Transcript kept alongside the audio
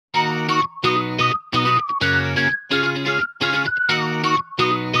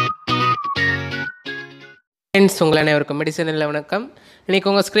Friends உங்கள் அனைவருக்கும் மெடிசனில் வணக்கம். இன்றைக்கி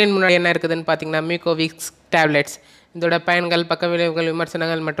உங்கள் ஸ்க்ரீன் முன்னாடி என்ன இருக்குதுன்னு பார்த்தீங்கன்னா மியூகோவிக்ஸ் டேப்லெட்ஸ். இதோட பயன்கள், பக்க விளைவுகள்,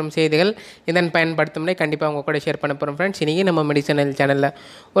 விமர்சனங்கள் மற்றும் செய்திகள் இதன் பயன்படுத்தும் முறை கண்டிப்பாக உங்கள் கூட ஷேர் பண்ண போகிறோம் ஃப்ரெண்ட்ஸ். இன்றைக்கி நம்ம மெடிசனல் சேனலில்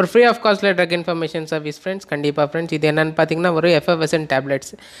ஒரு free of காஸ்ட்டில் drug information service friends. கண்டிப்பாக ஃப்ரெண்ட்ஸ் இது என்னென்னு பார்த்தீங்கன்னா ஒரு எஃப்எஃப்எஸ்என்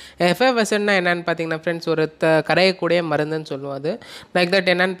டேப்லெட்ஸ். எஃப்எஃப்எஸ்என்னா என்னென்னு பார்த்தீங்கன்னா ஃப்ரெண்ட்ஸ் ஒரு கரையக்கூடிய மருந்துன்னு சொல்லுவோம். அது லைக்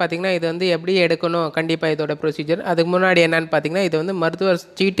தட் என்னென்னு பார்த்தீங்கன்னா இது வந்து எப்படி எடுக்கணும், கண்டிப்பாக இதோட ப்ரொசீஜர். அதுக்கு முன்னாடி என்னென்னு பார்த்தீங்கன்னா இது வந்து மருத்துவர்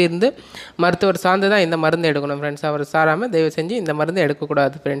சீட்டு இருந்து மருத்துவர் சார்ந்து தான் இந்த மருந்து எடுக்கணும் ஃப்ரெண்ட்ஸ். அவர் சாராமல் தயவு செஞ்சு இந்த மருந்து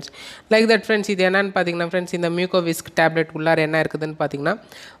எடுக்கக்கூடாது ஃப்ரெண்ட்ஸ். லைக் தட் ஃப்ரெண்ட்ஸ் இது என்னென்னு பார்த்தீங்கன்னா ஃப்ரெண்ட்ஸ் இந்த மியூகோவிஸ்க் டேப்லெட் உள்ளார என்ன இருக்குதுன்னு பார்த்தீங்கன்னா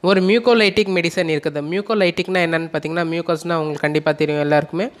ஒரு மியூகோலைட்டிக் மெடிசன் இருக்குது. மியூகோலைட்டிக்னா என்னென்னு பார்த்தீங்கன்னா மியூகஸ்னால் உங்களுக்கு கண்டிப்பாக தெரியும்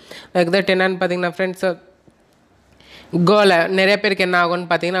எல்லாருக்குமே. லைக் தட் என்னென்னு பார்த்தீங்கன்னா ஃப்ரெண்ட்ஸ் கோலை நிறைய பேருக்கு என்ன ஆகும்னு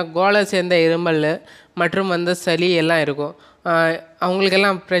பார்த்தீங்கன்னா கோலை சேர்ந்த இருமல் மற்றும் வந்து சளி எல்லாம் இருக்கும்.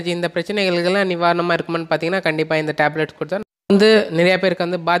 அவங்களுக்கெல்லாம் இந்த பிரச்சனைகளுக்கெல்லாம் நிவாரணமாக இருக்குமான்னு பார்த்தீங்கன்னா கண்டிப்பாக இந்த டேப்லெட்ஸ் கொடுத்தா வந்து நிறையா பேருக்கு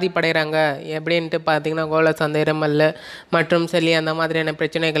வந்து பாதிப்படைகிறாங்க. எப்படின்ட்டு பார்த்தீங்கன்னா கோலஸ் அந்த இருமல் மற்றும் சளி அந்த மாதிரியான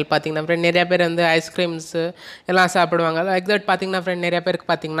பிரச்சனைகள் பார்த்தீங்கன்னா ஃப்ரெண்ட் நிறையா பேர் வந்து ஐஸ்கிரீம்ஸு எல்லாம் சாப்பிடுவாங்க. லைக் தட் பார்த்தீங்கன்னா ஃப்ரெண்ட் நிறையா பேருக்கு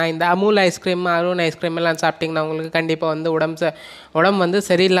பார்த்தீங்கன்னா இந்த அமுல் ஐஸ்கிரீம், அருண் ஐஸ்கிரீம் எல்லாம் சாப்பிட்டிங்கன்னா உங்களுக்கு கண்டிப்பாக வந்து உடம்பு வந்து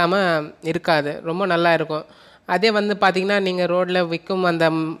சரியில்லாமல் இருக்காது, ரொம்ப நல்லா இருக்கும். அதே வந்து பார்த்திங்கன்னா நீங்கள் ரோட்டில் விற்கும் அந்த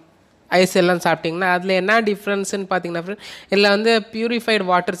ஐஸ் எல்லாம் சாப்பிட்டிங்கன்னா அதில் என்ன டிஃப்ரென்ஸுன்னு பார்த்தீங்கன்னா இதில் வந்து ப்யூரிஃபைடு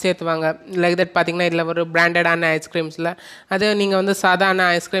வாட்டர் சேர்த்துவாங்க. லைக் தட் பார்த்திங்கன்னா இதில் ஒரு பிராண்டடான ஐஸ்கிரீம்ஸில் அதே நீங்கள் வந்து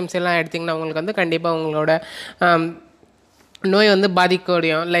சாதாரண ஐஸ்கிரீம்ஸ் எல்லாம் எடுத்திங்கன்னா உங்களுக்கு வந்து கண்டிப்பாக உங்களோட நோய் வந்து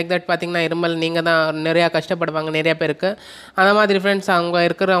பாதிக்கக்கூடியும். லைக் தட் பார்த்திங்கன்னா இருமல் நீங்கள் தான் நிறையா கஷ்டப்படுவாங்க நிறையா பேருக்கு. அந்த மாதிரி ஃப்ரெண்ட்ஸ் அவங்க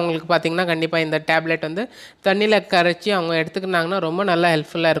இருக்கிறவங்களுக்கு பார்த்திங்கன்னா கண்டிப்பாக இந்த டேப்லெட் வந்து தண்ணியில் கரைச்சி அவங்க எடுத்துக்கினாங்கன்னா ரொம்ப நல்லா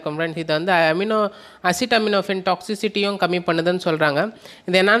ஹெல்ப்ஃபுல்லாக இருக்கும் ஃப்ரெண்ட்ஸ். இது வந்து அசிட்டமினோஃபின் டாக்ஸிசிட்டியும் கம்மி பண்ணுதுன்னு சொல்கிறாங்க.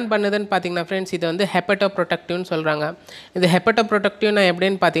 இது என்னென்னு பண்ணுதுன்னு பார்த்தீங்கன்னா ஃப்ரெண்ட்ஸ் இது வந்து ஹெப்பட்டோப்ரொடெக்டிவ்னு சொல்கிறாங்க. இது ஹெப்பட்டோப்ரொடெக்டிவ்னா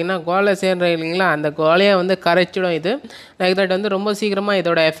எப்படின்னு பார்த்தீங்கன்னா கோலை சேர்ற இல்லைங்களா அந்த கோலையை வந்து கரைச்சிடும். இது லைக் தட் வந்து ரொம்ப சீக்கிரமாக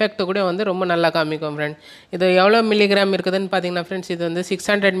இதோட எஃபெக்ட் கூட வந்து ரொம்ப நல்லா காமிக்கும் ஃப்ரெண்ட். இது எவ்வளோ மில்லிகிராம் இருக்குதுன்னு பார்த்தீங்கன்னா ஃப்ரெண்ட்ஸ் இது வந்து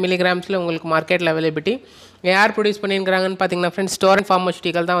 600 மில்லிகிராம்ஸில் உங்களுக்கு மார்க்கெட்டில் அவைலபிலிட்டி. யார் ப்ரொடியூஸ் பண்ணியிருக்கிறாங்கன்னு பார்த்தீங்கன்னா ஃப்ரெண்ட்ஸ் டோரண்ட்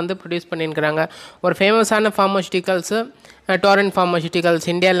ஃபார்மசூட்டிக்கல் தான் வந்து ப்ரொடியூஸ் பண்ணியிருக்கிறாங்க. ஒரு ஃபேமஸான ஃபார்மசூட்டிக்கல்ஸு டோரண்ட் ஃபார்மசூட்டிக்கல்ஸ்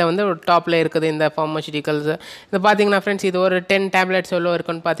இந்தியாவில் வந்து ஒரு டாப்பில் இருக்குது இந்த ஃபார்மசூட்டிக்கல்ஸு. இது பார்த்தீங்கன்னா ஃப்ரெண்ட்ஸ் இது ஒரு 10 டேப்லெட்ஸ் எவ்வளோ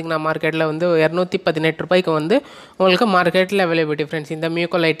இருக்குன்னு பார்த்தீங்கன்னா மார்க்கெட்டில் வந்து 218 ரூபாய்க்கு வந்து உங்களுக்கு மார்க்கெட்டில் அவைலபிலிட்டி ஃப்ரெண்ட்ஸ். இந்த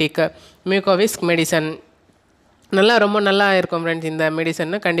மியூகோலைட்டிக் மியூகோவிஸ்க் மெடிசன் ரொம்ப நல்லா இருக்கும் ஃப்ரெண்ட்ஸ். இந்த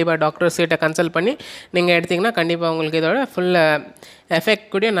மெடிசன்னு கண்டிப்பாக டாக்டர்ஸ்கிட்ட கன்சல்ட் பண்ணி நீங்கள் எடுத்திங்கன்னா கண்டிப்பாக உங்களுக்கு இதோட ஃபுல் எஃபெக்ட்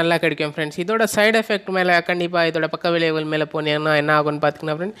கூட நல்லா கிடைக்கும் ஃப்ரெண்ட்ஸ். இதோட சைடு எஃபெக்ட் மேலே கண்டிப்பாக இதோட பக்க விளைவுகள் மேலே போனீங்கன்னா என்ன ஆகும்னு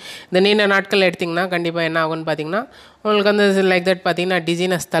பார்த்தீங்கன்னா ஃப்ரெண்ட் இந்த நீண்ட நாட்கள் எடுத்திங்கன்னா கண்டிப்பாக என்ன ஆகும்னு பார்த்தீங்கன்னா உங்களுக்கு வந்து லைக் தட் பார்த்தீங்கன்னா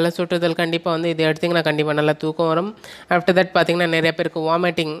டிசீனஸ் தலை சுற்றுதல் கண்டிப்பாக வந்து இது எடுத்திங்கன்னா கண்டிப்பாக நல்லா தூக்கம் வரும். ஆஃப்டர் தட் பார்த்தீங்கன்னா நிறைய பேருக்கு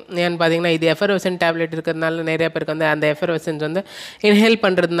வாமிட்டிங். ஏன்னு பார்த்தீங்கன்னா இது எஃபர்வசன் டேப்லெட் இருக்கிறதுனால நிறைய பேருக்கு வந்து அந்த எஃபர்வசன்ஸ் வந்து இன்ஹேல்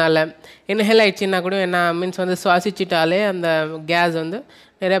பண்ணுறதுனால இன்ஹேல் ஆகிடுச்சின்னா கூட என்ன மீன்ஸ் வந்து சுவாசிச்சிட்டாலே அந்த கேஸ் வந்து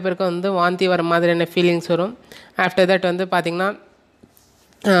நிறைய பேருக்கு வந்து வாந்தி வர மாதிரியான ஃபீலிங்ஸ் வரும். ஆஃப்டர் தட் வந்து பார்த்திங்கன்னா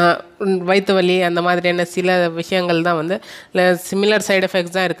வயிற்று வலி அந்த மாதிரியான சில விஷயங்கள் தான் வந்து இல்லை சிமிலர் சைடு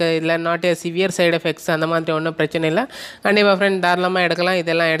எஃபெக்ட்ஸ் தான் இருக்குது. இல்லை not a severe side effects அந்த மாதிரி ஒன்றும் பிரச்சனை இல்லை. கண்டிப்பாக ஃப்ரெண்ட் தாராளமாக எடுக்கலாம்.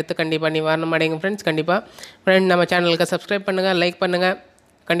 இதெல்லாம் எடுத்து கண்டிப்பாக நிவாரணம் அடைங்க ஃப்ரெண்ட்ஸ். கண்டிப்பாக ஃப்ரெண்ட் நம்ம சேனலுக்கு சப்ஸ்கிரைப் பண்ணுங்கள், லைக் பண்ணுங்கள்,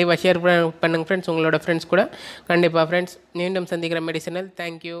 கண்டிப்பாக ஷேர் பண்ணுங்கள் ஃப்ரெண்ட்ஸ் உங்களோட ஃப்ரெண்ட்ஸ் கூட. கண்டிப்பாக ஃப்ரெண்ட்ஸ் மீண்டும் சந்திக்கிற மெடிசனல்.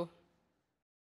 தேங்க்யூ.